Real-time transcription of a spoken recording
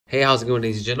Hey, how's it going,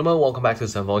 ladies and gentlemen? Welcome back to the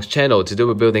Zethythonix channel. Today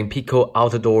we're building Piko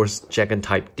Altidore's Jegan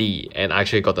Type D, and I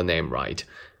actually got the name right.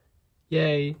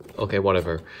 Yay! Okay,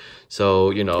 whatever.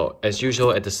 So, you know, as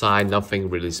usual at the side, nothing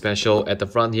really special. At the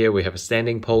front here, we have a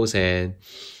standing pose and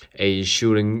a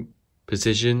shooting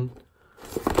position.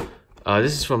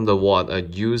 This is from the what? A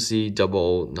UC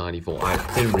 0094. I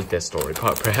didn't read that story.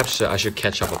 Perhaps I should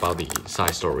catch up about the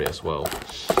side story as well.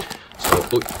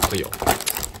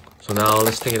 So now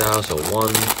let's take it out. So 1,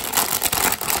 2,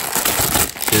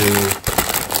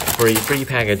 3, 3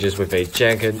 packages with a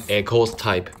Jegan Air Course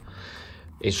type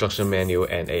instruction manual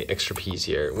and a extra piece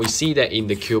here. We see that in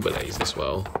the Cubilates as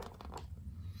well.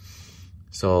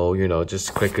 So, you know,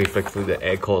 just quickly flick through the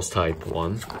Air Course type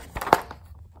one.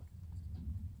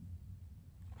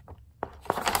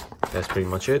 That's pretty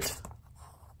much it.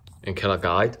 And color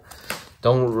guide.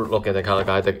 Don't look at the color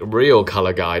guide, the real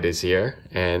color guide is here.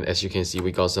 And as you can see,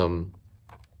 we got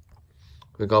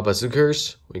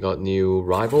bazookas, we got new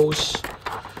rivals.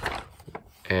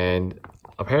 And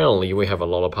apparently we have a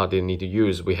lot of parts we need to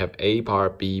use. We have A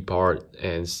part, B part,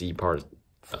 and C part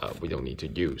we don't need to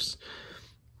use.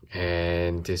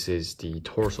 And this is the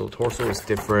torso. Torso is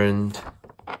different.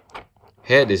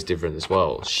 Head is different as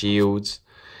well. Shields.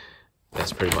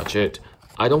 That's pretty much it.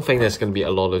 I don't think there's going to be a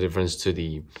lot of difference to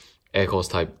the Air Course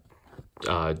type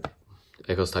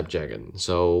Jegan.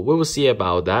 So we will see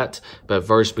about that. But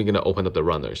first, we're going to open up the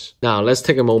runners. Now, let's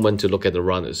take a moment to look at the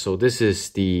runners. So this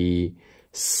is the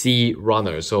C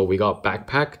runner. So we got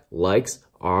backpack, legs,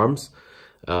 arms,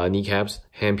 kneecaps,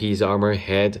 handpiece armor,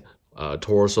 head,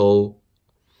 torso,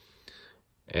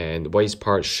 and waist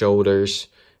part, shoulders,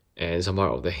 and some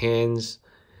part of the hands.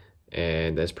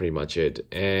 And that's pretty much it.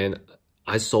 And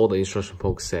I saw the instruction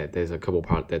book said there's a couple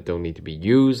parts that don't need to be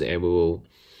used, and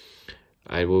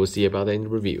I will see about that in the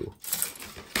review.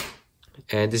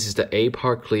 And this is the A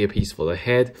part clear piece for the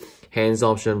head, hands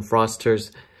option,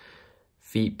 thrusters,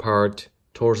 feet part,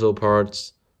 torso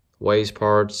parts, waist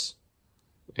parts,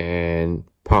 and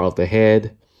part of the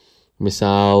head,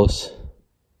 missiles,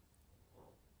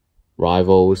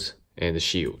 rivals, and the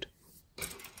shield.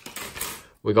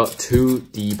 We got 2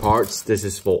 D parts. This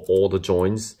is for all the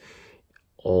joints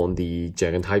on the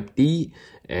Jegan Type D,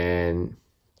 and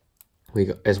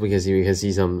as we can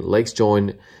see some legs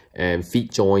joint and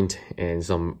feet joint and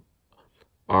some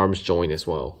arms joint as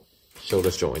well,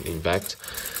 shoulders joint. In fact,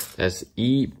 that's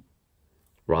E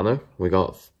runner. We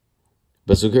got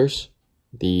bazookas,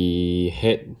 the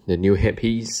new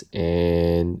headpiece,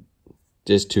 and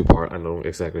this 2 part. I'm not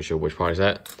exactly sure which part is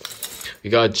that.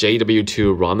 We got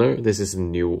JW2 runner. This is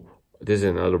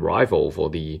another rifle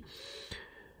for the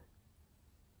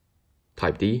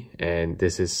Type D, and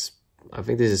I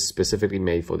think this is specifically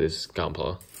made for this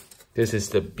gunpla. This is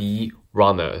the B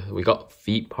runner. We got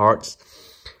feet parts,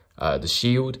 the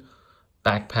shield,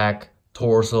 backpack,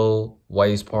 torso,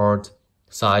 waist part,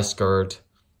 side skirt,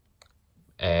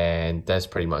 and that's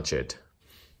pretty much it.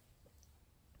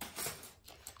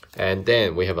 And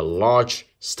then we have a large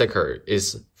sticker.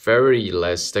 It's very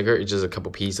less sticker, it's just a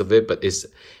couple pieces of it, but it's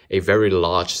a very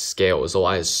large scale, so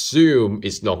I assume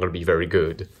it's not going to be very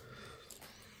good.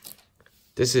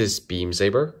 This is Beam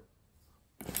Saber,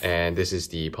 and this is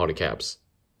the polycaps,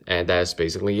 and that's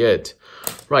basically it.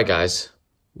 Right, guys,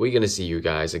 we're gonna see you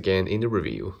guys again in the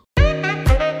review.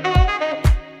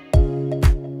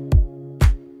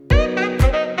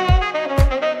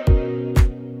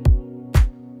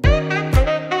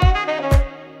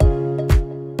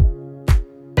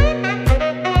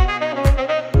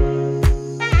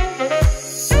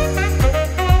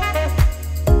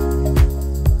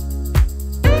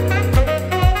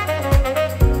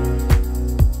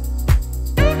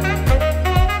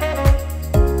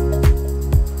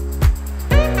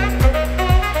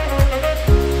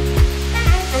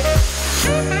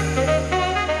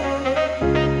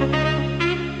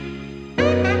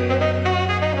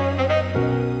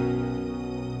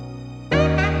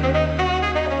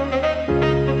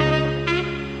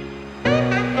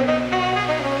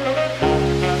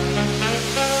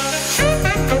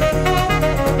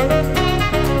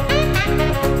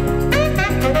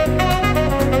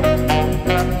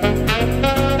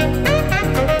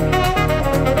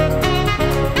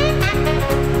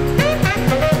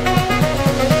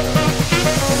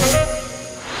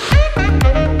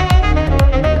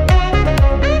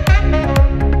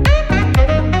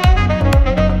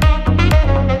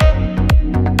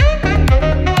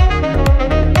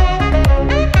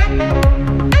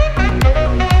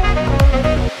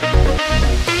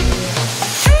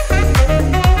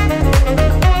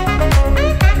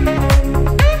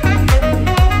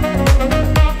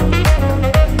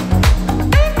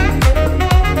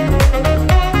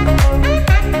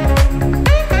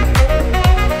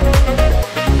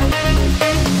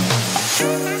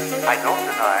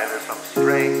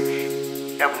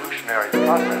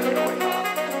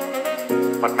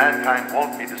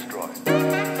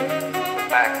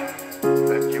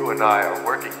 and I are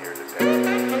working here today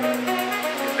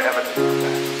is evidence of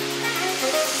that.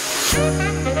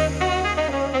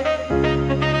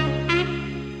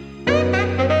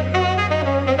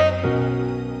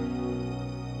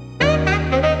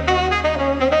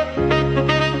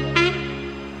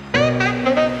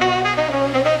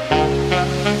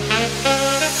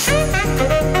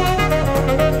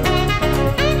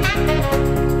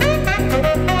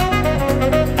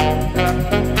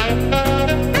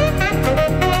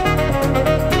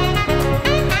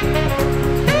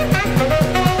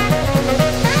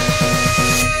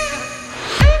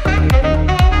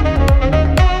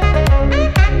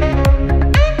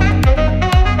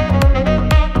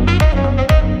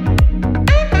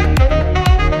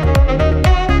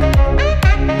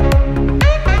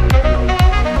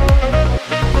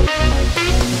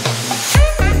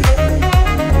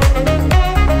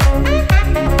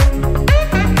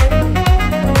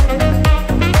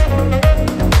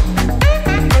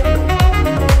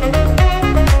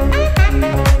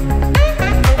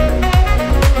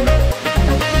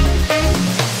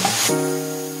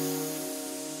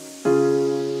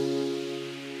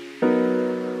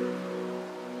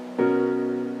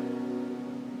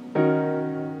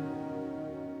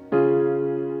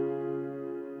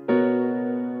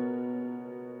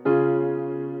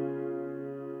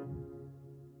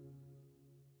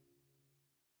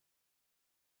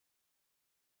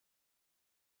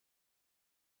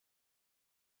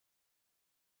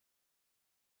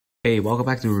 Hey, welcome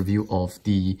back to the review of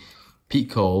the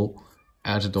Piko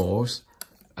Altidore's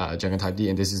Jegan Type D,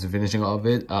 and this is the finishing of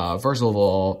it. First of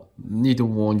all, need to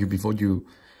warn you before you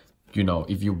know,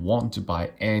 if you want to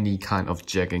buy any kind of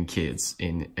Jegan kits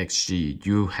in XG,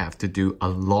 you have to do a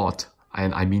lot,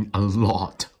 and I mean a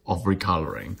lot of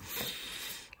recoloring,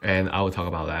 and I will talk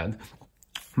about that.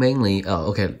 Mainly,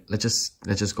 okay, let's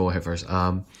just go ahead first.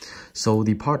 So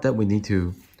the part that we need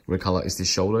to recolor is the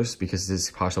shoulders, because this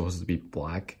part is supposed to be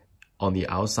black on the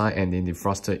outside, and then the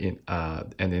thruster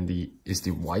and then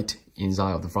the white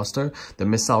inside of the thruster. The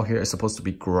missile here is supposed to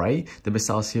be gray. The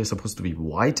missiles here is supposed to be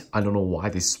white. I don't know why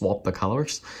they swapped the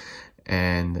colors.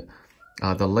 And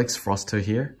the legs thruster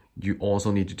here, you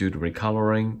also need to do the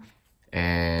recoloring,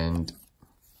 and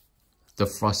the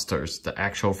thrusters, the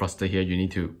actual thruster here, you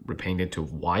need to repaint it to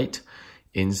white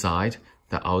inside.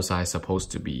 The outside is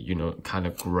supposed to be, you know, kind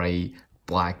of gray,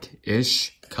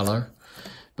 blackish color,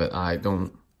 but I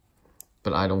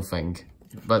don't think,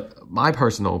 but my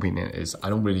personal opinion is I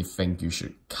don't really think you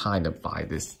should kind of buy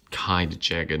this kind of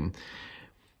Jegan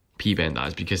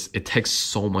P-Bandits, because it takes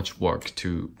so much work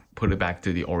to put it back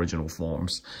to the original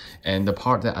forms. And the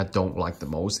part that I don't like the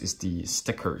most is the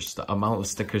stickers. The amount of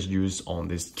stickers used on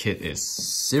this kit is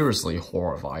seriously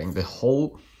horrifying. The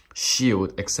whole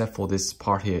shield, except for this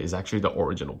part here, is actually the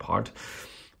original part.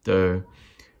 The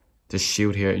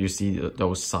shield here, you see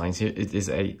those signs here, it is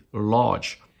a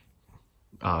large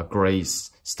gray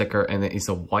sticker, and then it's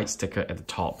a white sticker at the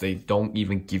top. They don't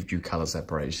even give you color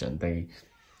separation. They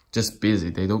just busy.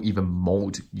 They don't even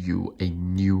mold you a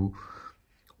new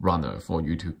runner for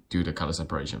you to do the color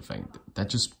separation thing.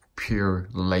 That's just pure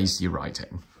lazy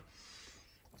writing.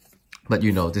 But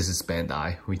you know, this is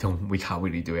Bandai. We can't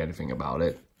really do anything about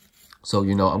it. So,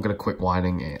 you know, I'm gonna quit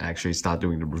whining and actually start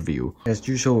doing the review. As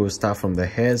usual, we'll start from the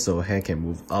head, so head can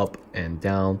move up and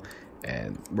down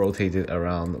and rotate it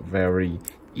around very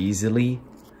easily.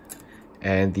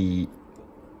 And the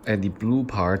blue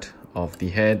part of the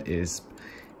head is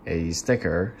a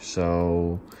sticker,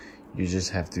 so you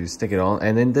just have to stick it on.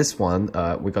 And then this one,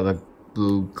 we got a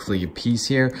blue clear piece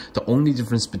here. The only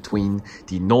difference between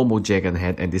the normal Jegan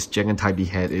head and this Jegan Type D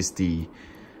head is the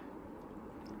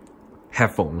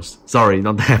headphones. Sorry,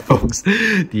 not the headphones.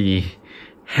 The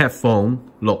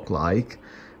headphone look like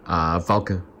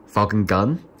Falcon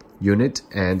gun unit,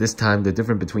 and this time the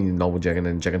difference between the normal Jegan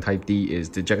and Jegan Type D is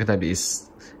the Jegan Type D is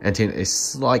antenna is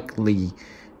slightly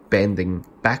bending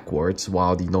backwards,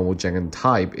 while the normal Jegan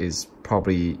Type is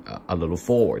probably a little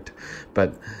forward.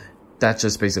 But that's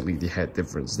just basically the head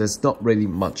difference. There's not really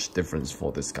much difference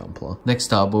for this gunpla.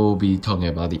 Next up, we'll be talking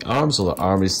about the arm. So the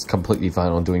arm is completely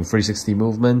fine on doing 360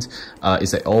 movement.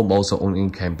 It's an old so only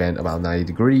can bend about 90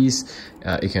 degrees.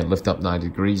 It can lift up 90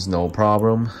 degrees, no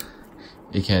problem.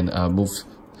 It can move.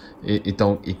 It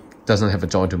doesn't have a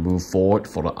joint to move forward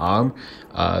for the arm.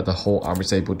 The whole arm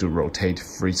is able to rotate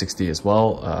 360 as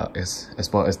well, as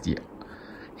well as the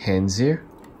hands here.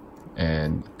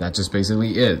 And that's just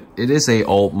basically it. It is a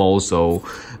old mold, so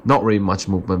not really much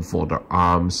movement for the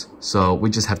arms, so we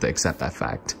just have to accept that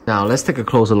fact. Now let's take a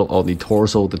closer look at the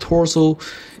torso. The torso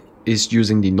is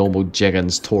using the normal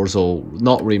Jegan's torso,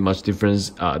 not really much difference.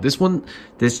 This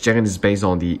Jegan is based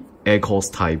on the air course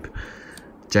type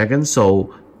Jegan,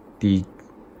 so the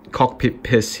cockpit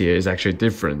piece here is actually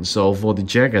different. So for the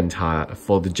Jegan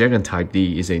Type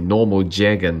D is a normal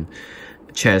Jegan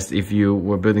chest. If you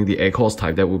were building the air course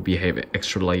type, that would be have an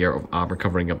extra layer of armor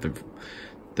covering up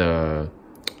the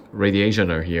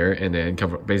radiationer here, and then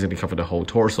basically cover the whole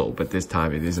torso. But this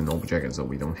time it is a normal Jegan, so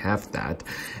we don't have that.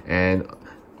 And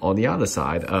on the other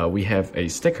side, we have a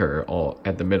sticker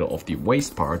at the middle of the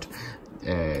waist part,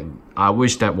 and I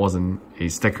wish that wasn't a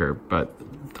sticker, but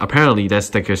apparently that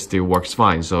sticker still works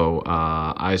fine. So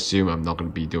I assume I'm not going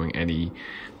to be doing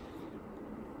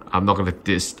I'm not going to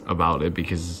diss about it,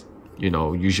 because you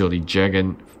know, usually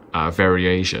Jegan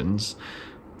variations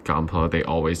Gunpla, they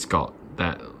always got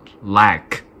that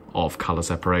lack of color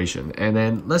separation. And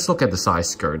then let's look at the side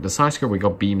skirt. The side skirt, we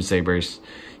got Beam Sabers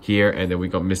here, and then we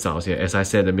got missiles here. As I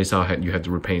said, the missile head you have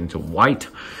to repaint into white,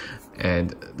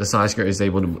 and the side skirt is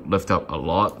able to lift up a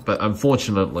lot. But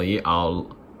unfortunately,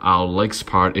 our legs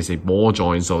part is a ball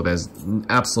joint, so there's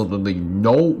absolutely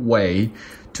no way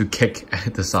to kick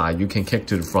at the side. You can kick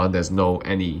to the front, there's no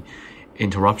any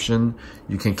interruption.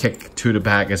 You can kick to the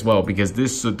back as well, because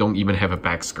this don't even have a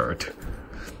back skirt.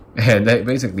 And that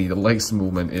basically the legs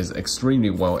movement is extremely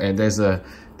well, and there's a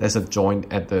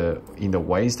joint in the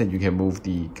waist that you can move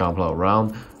the Gunpla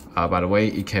around. By the way,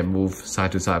 it can move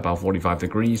side to side about 45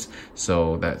 degrees,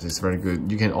 so that is very good.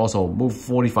 You can also move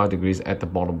 45 degrees at the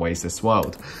bottom waist as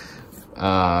well.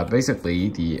 Basically,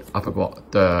 the upper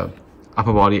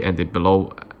body and the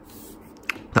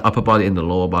upper body and the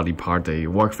lower body part, they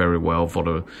work very well for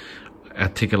the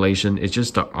articulation. It's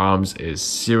just the arms is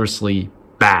seriously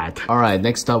bad. Alright,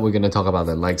 next up we're gonna talk about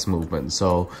the legs movement.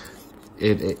 So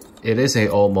it is a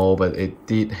OMO, but it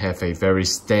did have a very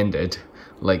standard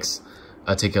legs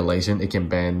articulation. It can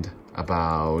bend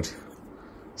about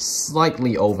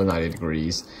slightly over 90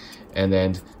 degrees, and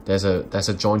then there's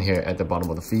a joint here at the bottom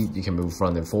of the feet. You can move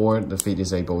front and forward. The feet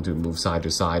is able to move side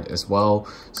to side as well,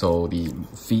 so the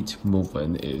feet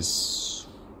movement is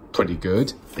pretty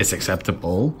good. It's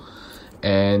acceptable,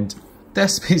 and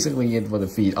that's basically it for the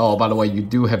feet. Oh, by the way, you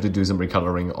do have to do some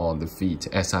recoloring on the feet,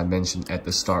 as I mentioned at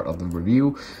the start of the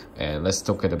review. And let's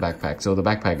look at the backpack. So the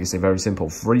backpack is a very simple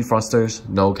 3 thrusters,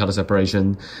 no color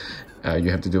separation. You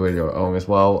have to do it your own as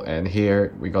well. And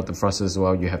here we got the thrusters as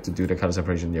well. You have to do the color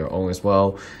separation your own as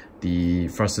well. The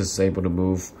thrusters is able to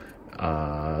move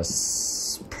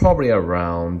probably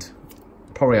around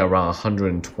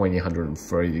 120,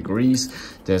 130 degrees.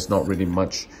 There's not really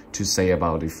much to say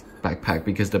about the backpack,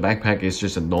 because the backpack is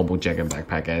just a normal Jegan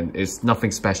backpack and it's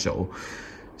nothing special.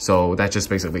 So that's just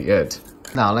basically it.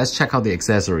 Now let's check out the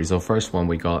accessories. So first one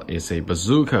we got is a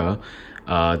bazooka.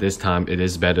 This time it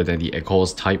is better than the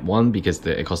Eco's Type 1, because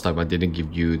the Eco's Type 1 didn't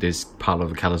give you this part of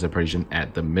the color separation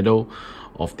at the middle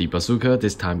of the bazooka.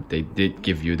 This time they did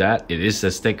give you that. It is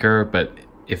a sticker, but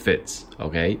it fits,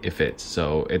 okay? It fits,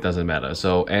 so it doesn't matter.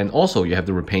 So, and also you have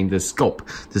to repaint the scope.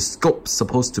 The scope's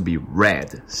supposed to be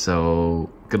red, so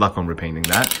good luck on repainting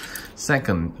that.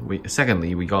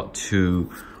 Secondly, we got 2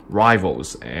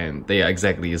 rivals, and they are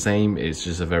exactly the same. It's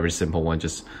just a very simple one,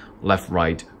 just left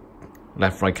right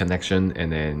connection,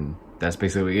 and then that's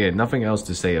basically it. Nothing else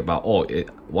to say about.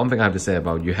 One thing I have to say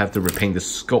about, you have to repaint the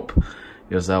scope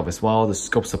yourself as well. The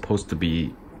scope's supposed to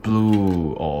be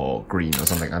blue or green or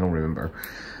something, I don't remember.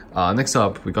 Next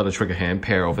up, we got a trigger hand,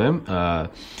 pair of them.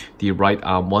 The right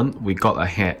arm one, we got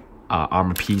a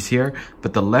armor piece here,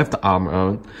 but the left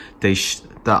arm,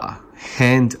 the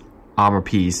hand armor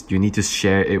piece, you need to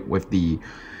share it with the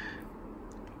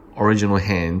original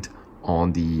hand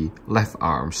on the left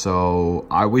arm. So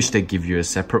I wish they give you a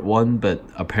separate one, but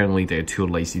apparently they're too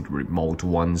lazy to remote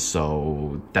one,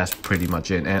 so that's pretty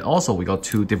much it. And also we got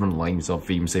 2 different lengths of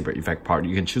Beam Saber effect part.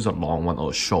 You can choose a long one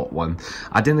or a short one.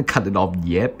 I didn't cut it off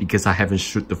yet because I haven't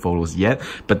shoot the photos yet,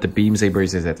 but the Beam Saber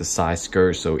is at the side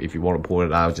skirt, so if you want to pull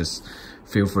it out, just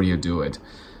feel free to do it.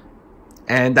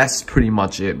 And that's pretty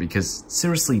much it, because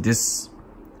seriously, this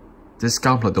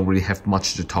Gunpla don't really have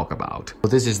much to talk about. So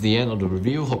this is the end of the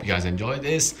review. Hope you guys enjoyed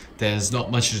this. There's not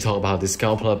much to talk about this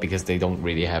Gunpla because they don't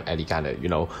really have any kind of, you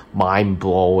know,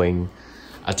 mind-blowing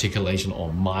articulation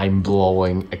or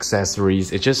mind-blowing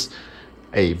accessories. It's just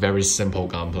a very simple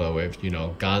Gunpla with, you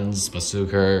know, guns,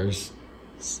 bazookas,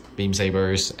 beam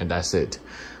sabers, and that's it.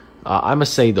 I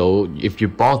must say though, if you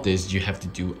bought this, you have to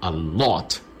do a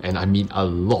lot, and I mean a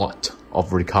lot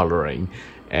of recoloring,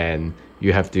 and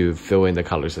you have to fill in the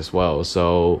colors as well.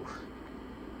 So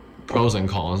pros and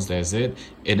cons, that's it.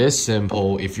 It is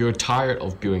simple. If you're tired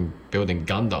of building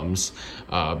Gundams,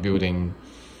 building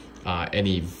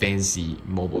any fancy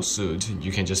mobile suit.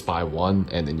 You can just buy one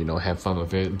and then, you know, have fun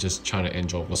with it, just trying to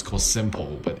enjoy what's called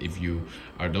simple. But if you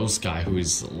are those guy who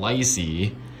is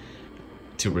lazy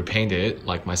to repaint it,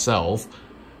 like myself,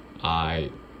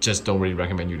 I just don't really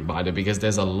recommend you to buy it, because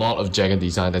there's a lot of Jegan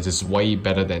design that is way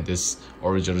better than this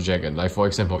original Jegan. Like for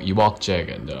example, Ewok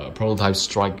Jegan, prototype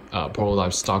stock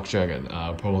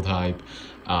Jegan, prototype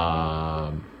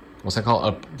what's that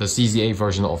called? The CZA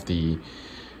version of the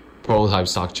prototype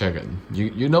stock Jegan.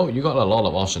 You know, you got a lot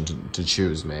of options to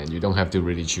choose, man. You don't have to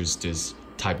really choose this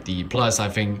Type D. Plus, I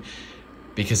think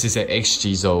because it's an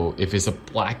HG, so if it's a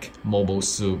black mobile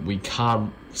suit, we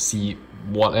can't see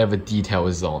whatever detail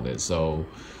is on it. So,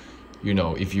 you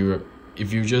know, if you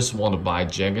just want to buy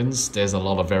Jegans, there's a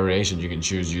lot of variation you can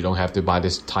choose. You don't have to buy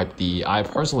this Type D. I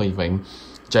personally think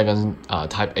Jegan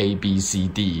Type A, B, C,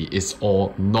 D is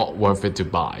all not worth it to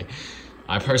buy.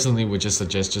 I personally would just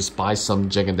suggest just buy some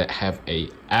Jegan that have a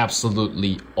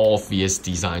absolutely obvious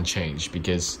design change,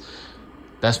 because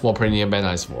that's what Premium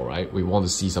Bandai is for, right? We want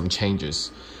to see some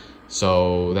changes.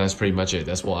 So that's pretty much it.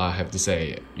 That's what I have to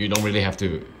say. You don't really have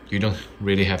to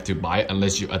buy it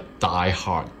unless you're a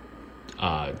die-hard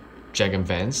Jegan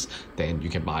fans, then you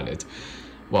can buy it.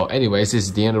 Well, anyways, this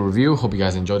is the end of the review. Hope you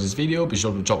guys enjoyed this video. Be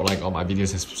sure to drop a like on my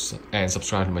videos and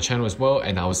subscribe to my channel as well.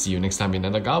 And I will see you next time in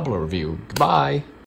another Gobbler review. Goodbye!